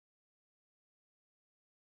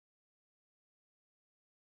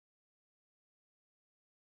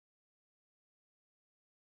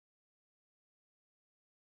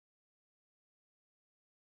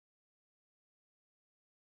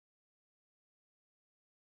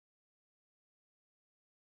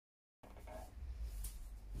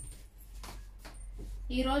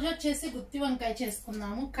ఈ రోజు వచ్చేసి గుత్తి వంకాయ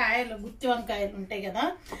చేసుకుందాము. కాయలు గుత్తి వంకాయలు ఉంటాయి కదా,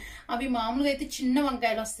 అవి మామూలుగా అయితే చిన్న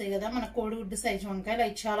వంకాయలు వస్తాయి కదా, మన కోడిగుడ్డు సైజు వంకాయలు,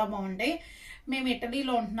 అవి చాలా బాగుంటాయి. మేము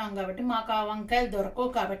ఇటలీలో ఉంటున్నాం కాబట్టి మాకు ఆ వంకాయలు దొరకవు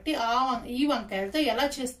కాబట్టి ఈ వంకాయలతో ఎలా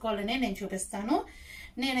చేసుకోవాలనే నేను చూపిస్తాను.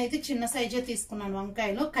 నేనైతే చిన్న సైజే తీసుకున్నాను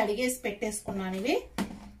వంకాయలు, కడిగేసి పెట్టేసుకున్నాను. ఇవి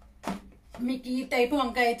మీకు ఈ టైపు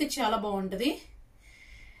వంకాయ అయితే చాలా బాగుంటుంది.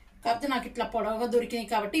 కాకపోతే నాకు ఇట్లా పొడవుగా దొరికినాయి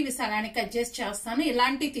కాబట్టి ఇవి సగానికి కట్ చేసి చేస్తాను.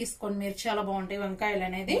 ఇలాంటివి తీసుకోండి మీరు, చాలా బాగుంటాయి వంకాయలు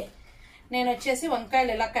అనేది. నేను వచ్చేసి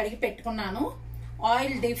వంకాయలు ఇలా కడిగి పెట్టుకున్నాను,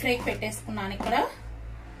 ఆయిల్ డీప్ ఫ్రైకి పెట్టేసుకున్నాను. ఇక్కడ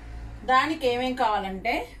దానికి ఏమేం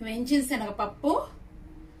కావాలంటే వేయించిన శనగపప్పు,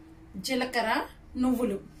 జీలకర్ర,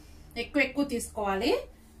 నువ్వులు ఎక్కువ తీసుకోవాలి,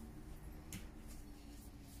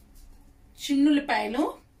 చిన్నుల్లిపాయలు,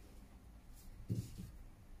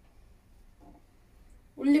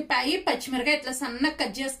 ఉల్లిపాయ, పచ్చిమిరకాయ ఇట్లా సన్నగా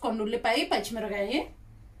కట్ చేసుకోండి. ఉల్లిపాయ, పచ్చిమిరకాయ.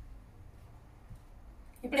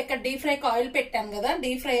 ఇప్పుడు ఇక్కడ డీప్ ఫ్రైకి ఆయిల్ పెట్టాను కదా,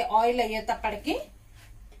 డీప్ ఫ్రై ఆయిల్ అయ్యేటప్పటికి,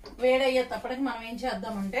 వేడయ్యేటప్పటికి మనం ఏం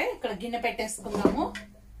చేద్దామంటే ఇక్కడ గిన్నె పెట్టేసుకుందాము.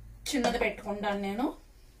 చిన్నది పెట్టుకుంటాను నేను.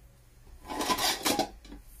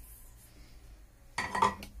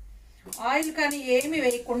 ఆయిల్ కానీ ఏమి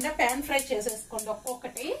వేయకుండా ప్యాన్ ఫ్రై చేసేసుకోండి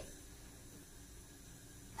ఒక్కొక్కటి.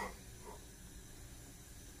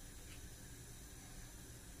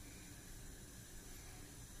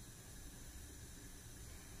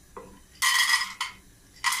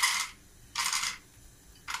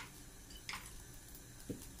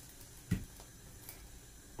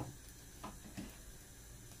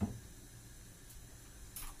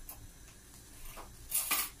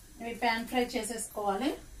 ఇవి ప్యాన్ ఫ్రై చేసేసుకోవాలి.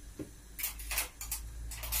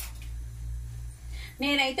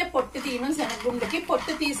 నేనైతే పొట్టు తీయను శనగగుండుకి.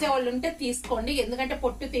 పొట్టు తీసేవాళ్ళు ఉంటే తీసుకోండి, ఎందుకంటే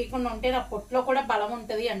పొట్టు తీయకుండా ఉంటే నా పొట్టులో కూడా బలం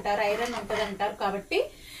ఉంటుంది అంటారు, ఐరన్ ఉంటుంది అంటారు. కాబట్టి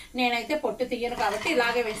నేనైతే పొట్టు తీయను కాబట్టి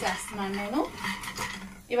ఇలాగే వేసేస్తున్నాను నేను.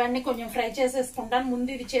 ఇవన్నీ కొంచెం ఫ్రై చేసేసుకుంటాను. ముందు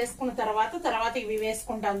ఇది చేసుకున్న తర్వాత ఇవి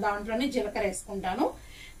వేసుకుంటాను. దాంట్లోనే జీలకర్ర వేసుకుంటాను.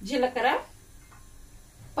 జీలకర్ర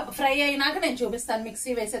ఫ్రై అయినాక నేను చూపిస్తాను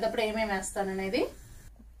మిక్సీ వేసేటప్పుడు ఏమేమి వేస్తాను అనేది.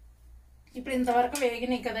 ఇప్పుడు ఇంతవరకు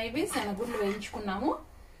వేగినాయి కదా ఇవి, శనగుళ్ళు వేయించుకున్నాము.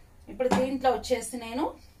 ఇప్పుడు దీంట్లో వచ్చేసి నేను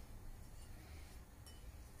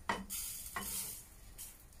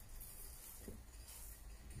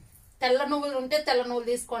తెల్ల నువ్వులు ఉంటే తెల్ల నువ్వులు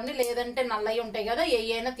తీసుకోండి, లేదంటే నల్లయ్య ఉంటాయి కదా, ఏ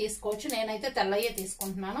అయినా తీసుకోవచ్చు. నేనైతే తెల్లయ్యే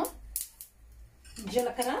తీసుకుంటున్నాను.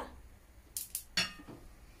 జీలకర్ర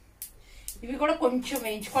ఇవి కూడా కొంచెం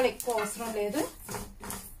వేయించుకోవాలి, ఎక్కువ అవసరం లేదు,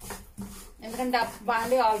 ఎందుకంటే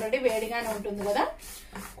బాండి ఆల్రెడీ వేడిగానే ఉంటుంది కదా,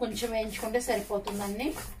 కొంచెం వేయించుకుంటే సరిపోతుందండి.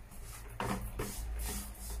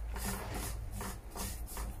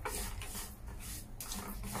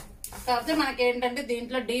 కాకపోతే మనకి ఏంటంటే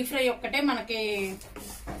దీంట్లో డీప్ ఫ్రై ఒక్కటే మనకి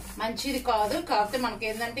మంచిది కాదు. కాకపోతే మనకి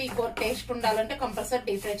ఏంటంటే ఈ కూర టేస్ట్ ఉండాలంటే కంపల్సరీ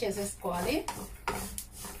డీప్ ఫ్రై చేసేసుకోవాలి.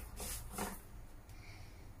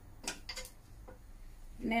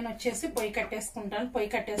 నేను వచ్చేసి పొయ్యి కట్టేసుకుంటాను.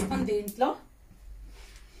 పొయ్యి కట్టేసుకొని దీంట్లో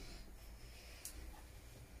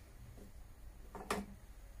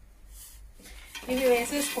ఇవి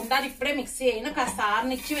వేసేసుకుంటాను. ఇప్పుడే మిక్సీ అయినా కాస్త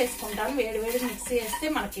ఆరనిచ్చి వేసుకుంటాను. వేడి మిక్సీ వేస్తే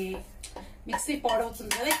మనకి మిక్సీ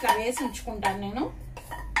పాడవుతుంది కదా, ఇట్లా వేసి ఉంచుకుంటాను నేను.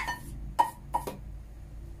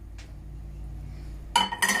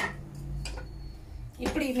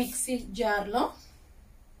 ఇప్పుడు ఈ మిక్సీ జార్లో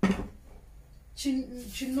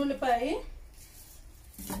చిన్నుల్లిపాయ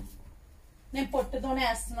నేను పొట్టుతోనే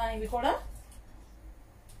వేస్తున్నాను. ఇవి కూడా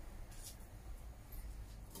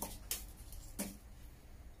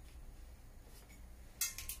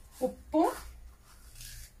ఉప్పు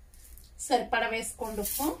సరిపడా వేసుకోండి.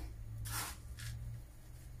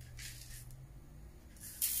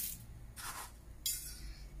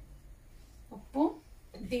 ఉప్పు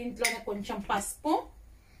దీంట్లోనే కొంచెం పసుపు,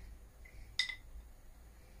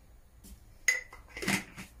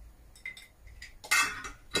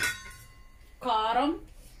 కారం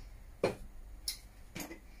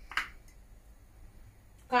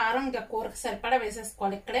ఇంకా కూరకు సరిపడా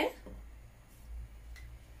వేసేసుకోవాలి. ఇక్కడే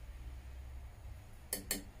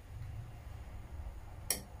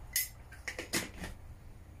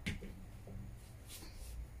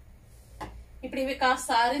ఇప్పుడు ఇవి కాస్త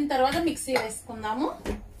ఆరిన తర్వాత మిక్సీ వేసుకుందాము.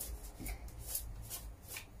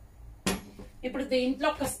 ఇప్పుడు దీంట్లో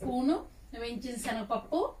ఒక స్పూను వేయించిన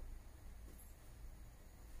శనగపప్పు,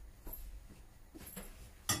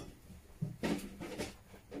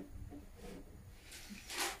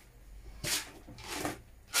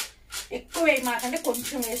 ఎక్కువ వేయమాకంటే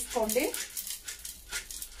కొంచెం వేసుకోండి.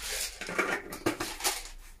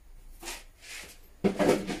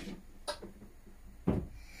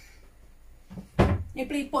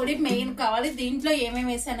 ఇప్పుడు ఈ పొడి మెయిన్ కావాలి. దీంట్లో ఏమేమి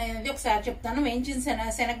వేసాను అనేది ఒకసారి చెప్తాను. వేయించిన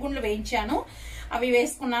శనగగుండ్లు వేయించాను, అవి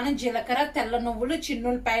వేసుకున్నాను. జీలకర్ర, తెల్ల నువ్వులు,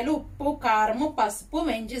 చిన్నులపాయలు, ఉప్పు, కారము, పసుపు,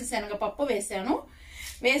 వేయించిన శనగపప్పు వేసాను.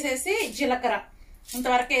 వేసేసి జీలకర్ర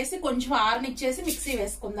ఇంతవరకు వేసి కొంచెం ఆరనిచ్చేసి మిక్సీ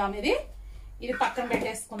వేసుకుందాం. ఇది పక్కన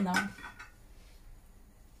పెట్టేసుకుందాం.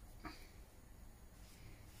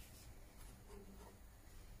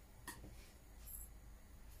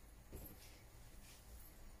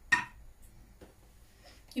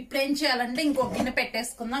 ఇప్పుడు ఏం చేయాలంటే ఇంకో గిన్నె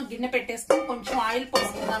పెట్టేసుకుందాం. గిన్నె పెట్టేసుకుని కొంచెం ఆయిల్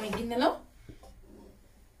పోసుకుందాం ఈ గిన్నెలో.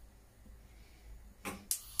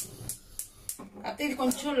 అయితే ఇది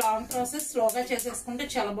కొంచెం లాంగ్ ప్రాసెస్, స్లోగా చేసేసుకుంటే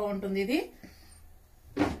చాలా బాగుంటుంది ఇది.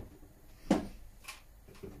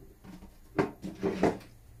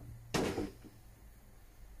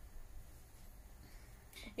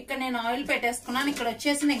 ఇక్కడ నేను ఆయిల్ పెట్టేసుకున్నాను. ఇక్కడ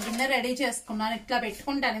వచ్చేసి నేను గిన్నె రెడీ చేసుకున్నాను. ఇట్లా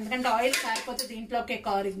పెట్టుకుంటాను, ఎందుకంటే ఆయిల్ కారిపోతే దీంట్లోకే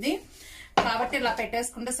కారింది కాబట్టి ఇలా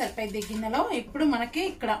పెట్టేసుకుంటే సరిపోయింది గిన్నెలో. ఇప్పుడు మనకి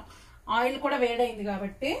ఇక్కడ ఆయిల్ కూడా వేడైంది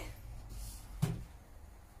కాబట్టి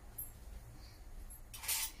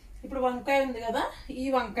ఇప్పుడు వంకాయ ఉంది కదా, ఈ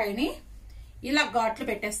వంకాయని ఇలా ఘాట్లు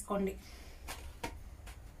పెట్టేసుకోండి.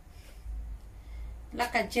 ఇలా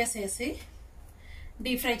కట్ చేసేసి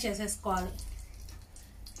డీప్ ఫ్రై చేసేసుకోవాలి.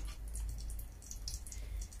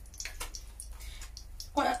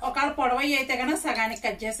 ఒకవేళ పొడవయ్యి అయితే కనుక సగానికి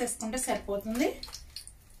కట్ చేసేసుకుంటే సరిపోతుంది.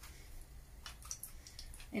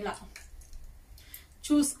 ఇలా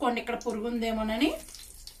చూసుకోండి, ఇక్కడ పురుగు ఉందేమోనని.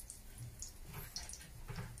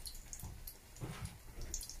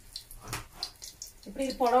 ఇప్పుడు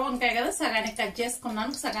ఇది పొడవు వంకాయ కదా, సగానికి కట్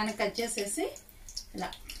చేసుకున్నాను. సగానికి కట్ చేసేసి ఇలా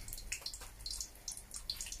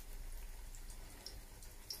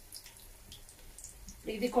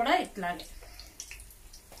ఇది కూడా ఇట్లాగే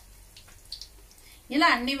ఇలా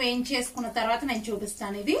అన్ని వేయించేసుకున్న తర్వాత నేను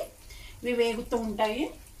చూపిస్తాను. ఇవి వేగుతూ ఉంటాయి.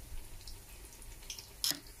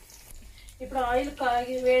 ఇప్పుడు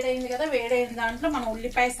ఆయిల్ వేడైంది కదా, వేడైన దాంట్లో మనం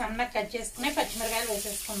ఉల్లిపాయ సన్నగా కట్ చేసుకుని పచ్చిమిరకాయలు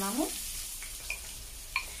వేసేసుకున్నాము.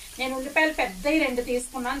 నేను ఉల్లిపాయలు పెద్దవి 2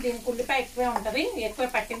 తీసుకున్నాను. దీనికి ఉల్లిపాయ ఎక్కువే ఉంటుంది, ఎక్కువ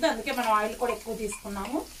పట్టింది, అందుకే మనం ఆయిల్ కూడా ఎక్కువ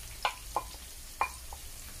తీసుకున్నాము.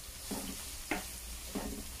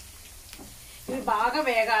 ఇవి బాగా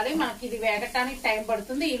వేగాలి, మనకి ఇది వేగటానికి టైం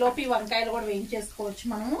పడుతుంది. ఈలోపు ఈ వంకాయలు కూడా వేయించేసుకోవచ్చు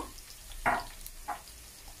మనము.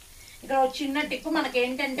 ఇక్కడ ఒక చిన్న టిప్పు, మనకి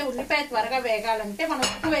ఏంటంటే ఉల్లిపాయ త్వరగా వేగాలంటే మనం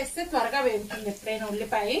ఉప్పు వేస్తే త్వరగా వేగుతుంది. ఎప్పుడైనా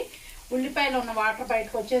ఉల్లిపాయలో ఉన్న వాటర్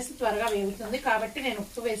బయటకు వచ్చేసి త్వరగా వేగుతుంది, కాబట్టి నేను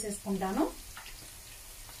ఉప్పు వేసేసుకుంటాను.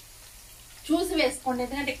 చూసి వేసుకోండి,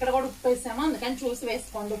 ఎందుకంటే ఇక్కడ కూడా ఉప్పు వేసాము, అందుకని చూసి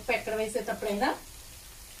వేసుకోండి ఉప్పు ఎక్కడ వేసేటప్పుడైనా.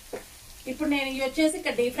 ఇప్పుడు నేను ఇవి వచ్చేసి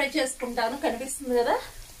ఇక్కడ డీప్ ఫ్రై చేసుకుంటాను, కనిపిస్తుంది కదా.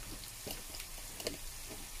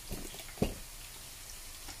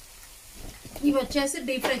 ఇవి వచ్చేసి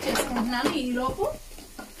డీప్ ఫ్రై చేసుకుంటున్నాను. ఈలోపు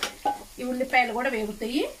ఈ ఉల్లిపాయలు కూడా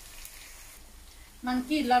వేగుతాయి.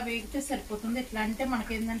 మనకి ఇలా వేగితే సరిపోతుంది. ఎట్లా అంటే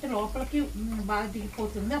మనకి ఏంటంటే లోపలికి బాగా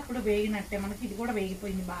దిగిపోతుంది, అప్పుడు వేగినట్టే. మనకి ఇది కూడా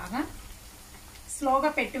వేగిపోయింది. బాగా స్లోగా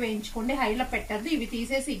పెట్టి వేయించుకోండి, హైలో పెట్టద్దు. ఇవి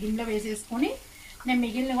తీసేసి ఈ గిన్నెలో వేసేసుకొని నేను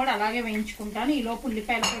మిగిలిన కూడా అలాగే వేయించుకుంటాను. ఈలోపు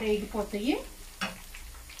ఉల్లిపాయలు కూడా వేగిపోతాయి.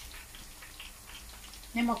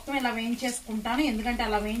 నేను మొత్తం ఇలా వేయించేసుకుంటాను, ఎందుకంటే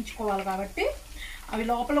అలా వేయించుకోవాలి కాబట్టి. అవి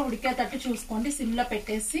లోపల ఉడికేటట్టు చూసుకోండి, సిమ్లో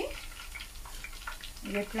పెట్టేసి.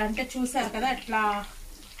 ఎట్లా అంటే చూసారు కదా,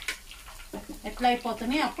 ఎట్లా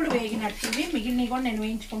అయిపోతున్నాయి, అప్పుడు వేగినట్టు. మిగిలినవి కూడా నేను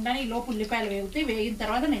వేయించుకుంటాను. ఈ లోపు ఉల్లిపాయలు వేగుతాయి, వేగిన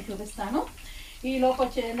తర్వాత నేను చూపిస్తాను. ఈ లోపు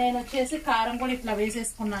నేను వచ్చేసి కారం కూడా ఇట్లా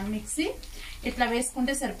వేసేసుకున్నాను మిక్సీ. ఇట్లా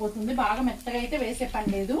వేసుకుంటే సరిపోతుంది, బాగా మెత్తగా అయితే వేసే పని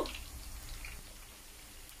లేదు.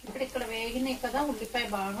 ఇప్పుడు ఇక్కడ వేగినాయి కదా ఉల్లిపాయ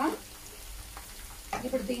బాగా.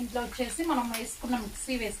 ఇప్పుడు దీంట్లో వచ్చేసి మనం వేసుకున్న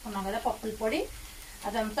మిక్సీ వేసుకున్నాం కదా పప్పుల పొడి,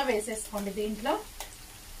 అదంతా వేసేసుకోండి దీంట్లో.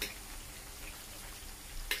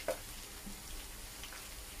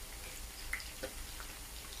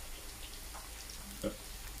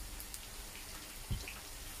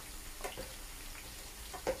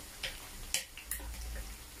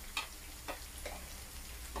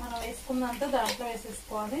 మనం వేసుకున్నంత దాంట్లో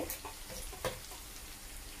వేసేసుకోవాలి.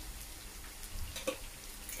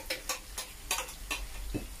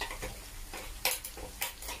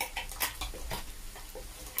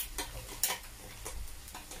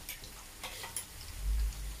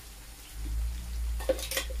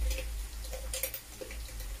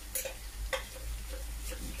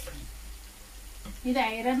 ఇది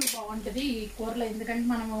ఐరన్ బాగుంటుంది ఈ కూరలో, ఎందుకంటే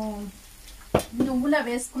మనము నువ్వులా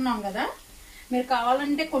వేసుకున్నాం కదా. మీరు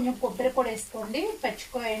కావాలంటే కొంచెం కొబ్బరి కూడా వేసుకోండి,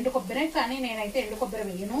 ఎండు కొబ్బరి. కానీ నేనైతే ఎండు కొబ్బరి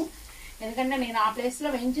వేయను, ఎందుకంటే నేను ఆ ప్లేస్లో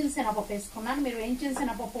వేయించిన శనగపప్పు వేసుకున్నాను. మీరు వేయించిన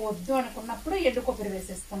శనగపప్పు వద్దు అనుకున్నప్పుడు ఎండు కొబ్బరి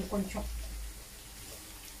వేసేసుకోండి. కొంచెం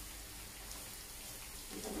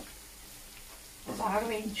బాగా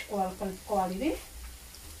వేయించుకోవాలి, కలుపుకోవాలి. ఇది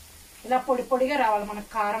ఇలా పొడి పొడిగా రావాలి మనకు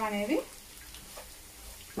కారం అనేది.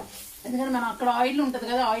 ఎందుకంటే మనం అక్కడ ఆయిల్ ఉంటుంది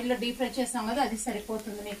కదా, ఆయిల్లో డీప్ ఫ్రై చేస్తాం కదా, అది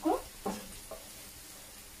సరిపోతుంది మీకు.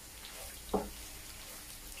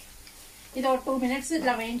 ఇది ఒక 2 మినిట్స్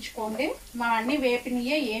ఇట్లా వేయించుకోండి. మా అన్ని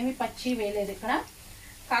వేపినయే, ఏమి పచ్చి వేయలేదు ఇక్కడ.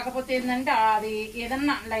 కాకపోతే ఏంటంటే అది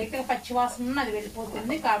ఏదన్నా లైట్గా పచ్చి వాసన అది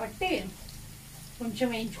వెళ్ళిపోతుంది కాబట్టి కొంచెం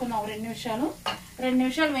వేయించుకుందాం. 2 నిమిషాలు 2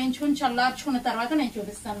 నిమిషాలు వేయించుకుని చల్లార్చుకున్న తర్వాత నేను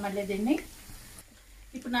చూపిస్తాను మళ్ళీ దీన్ని.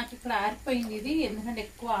 ఇప్పుడు నాకు ఇక్కడ ఆరిపోయింది ఇది, ఎందుకంటే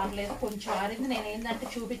ఎక్కువ ఆరలేదు, కొంచెం ఆరింది. నేను ఏంటంటే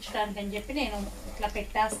చూపించడానికి అని చెప్పి నేను ఇట్లా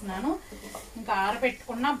పెట్టేస్తున్నాను. ఇంకా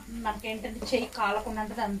ఆరబెట్టుకున్నా మనకేంటంటే చెయ్యి కాలకుండా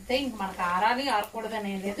ఉంటుంది అంతే. ఇంక మనకు ఆరాలి ఆరకూడదు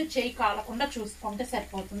అనేది లేదు, చెయ్యి కాలకుండా చూసుకుంటే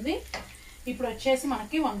సరిపోతుంది. ఇప్పుడు వచ్చేసి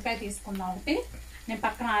మనకి వంకాయ తీసుకుందాం ఒకటి. నేను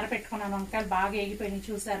పక్కన ఆరబెట్టుకున్నాను వంకాయలు, బాగా ఏగిపోయినాయి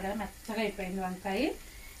చూసారు కదా, మెత్తగా అయిపోయింది వంకాయ.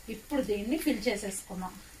 ఇప్పుడు దీన్ని ఫిల్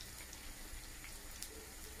చేసేసుకుందాం.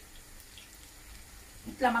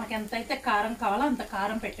 ఇట్లా మనకి ఎంతైతే కారం కావాలో అంత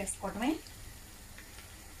కారం పెట్టేసుకోవడమే.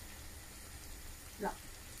 ఇట్లా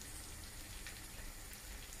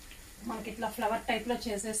మనకి ఇట్లా ఫ్లవర్ టైప్లో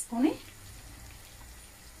చేసేసుకొని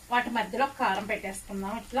వాటి మధ్యలో కారం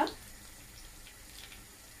పెట్టేసుకుందాం. ఇట్లా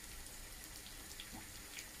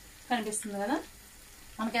కనిపిస్తుంది కదా,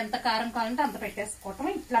 మనకి ఎంత కారం కావాలంటే అంత పెట్టేసుకోవటం.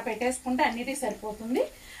 ఇట్లా పెట్టేసుకుంటే అన్నిటికీ సరిపోతుంది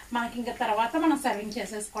మనకి. ఇంకా తర్వాత మనం సర్వింగ్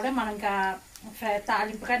చేసేసుకోవడం. మనం ఇంకా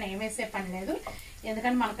తాలింపుగా వేసే పని లేదు,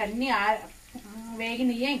 ఎందుకంటే మనకు అన్ని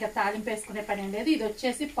వేగినయే, ఇంకా తాలింపు వేసుకునే పని లేదు. ఇది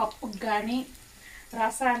వచ్చేసి పప్పుకి కానీ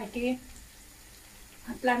రసానికి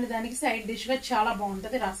అట్లాంటి దానికి సైడ్ డిష్గా చాలా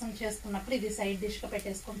బాగుంటుంది. రసం చేసుకున్నప్పుడు ఇది సైడ్ డిష్గా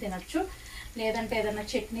పెట్టేసుకొని తినచ్చు. లేదంటే ఏదైనా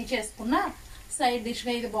చట్నీ చేసుకున్నా సైడ్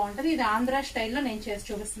డిష్గా ఇది బాగుంటుంది. ఇది ఆంధ్ర స్టైల్లో నేను చేసి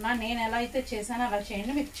చూపిస్తున్నాను. నేను ఎలా అయితే చేశానో అలా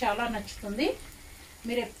చేయండి, మీకు చాలా నచ్చుతుంది.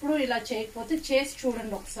 మీరు ఎప్పుడు ఇలా చేయకపోతే చేసి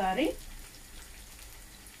చూడండి ఒకసారి.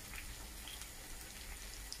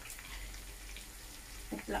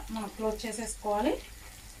 ఇట్లా మనం క్లోజ్ చేసేసుకోవాలి.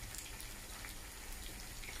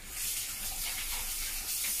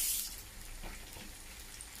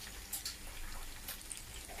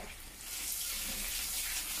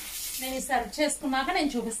 నేను సర్వ్ చేసుకున్నాక నేను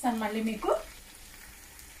చూపిస్తాను మళ్ళీ మీకు.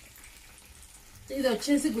 ఇది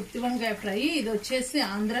వచ్చేసి గుత్తి వంకాయ ఫ్రై. ఇది వచ్చేసి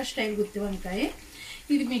ఆంధ్ర స్టైల్ గుత్తి వంకాయ.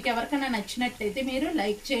 ఇది మీకు ఎవరికైనా నచ్చినట్టయితే మీరు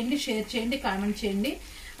లైక్ చేయండి, షేర్ చేయండి, కామెంట్ చేయండి.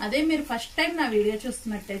 అదే మీరు ఫస్ట్ టైం నా వీడియో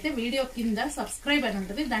చూస్తున్నట్టయితే వీడియో కింద సబ్స్క్రైబ్ అని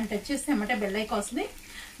ఉంటుంది, దాన్ని టచ్ చేస్తే ఏమంటే బెల్ ఐకాన్ వస్తుంది,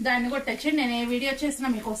 దాన్ని కూడా టచ్ చేయండి. నేను ఏ వీడియో చేసినా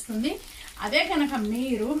మీకు వస్తుంది. అదే కనుక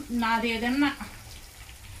మీరు నాది ఏదన్నా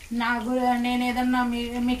నేను ఏదన్నా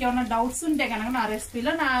మీకు ఏమైనా డౌట్స్ ఉంటే కనుక నా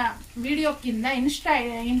రెసిపీలో నా వీడియో కింద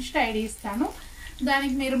ఇన్స్టా ఐడి ఇస్తాను.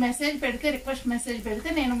 దానికి మీరు మెసేజ్ పెడితే, రిక్వెస్ట్ మెసేజ్ పెడితే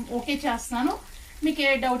నేను ఓకే చేస్తాను. మీకు ఏ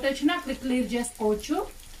డౌట్ వచ్చినా అక్కడ క్లియర్ చేసుకోవచ్చు.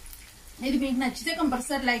 ఇది మీకు నచ్చితే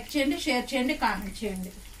కంపల్సరీ లైక్ చేయండి, షేర్ చేయండి, కామెంట్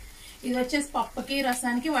చేయండి. ఇది వచ్చేసి పప్పుకి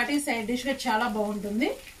రసానికి వాటికి సైడ్ డిష్గా చాలా బాగుంటుంది.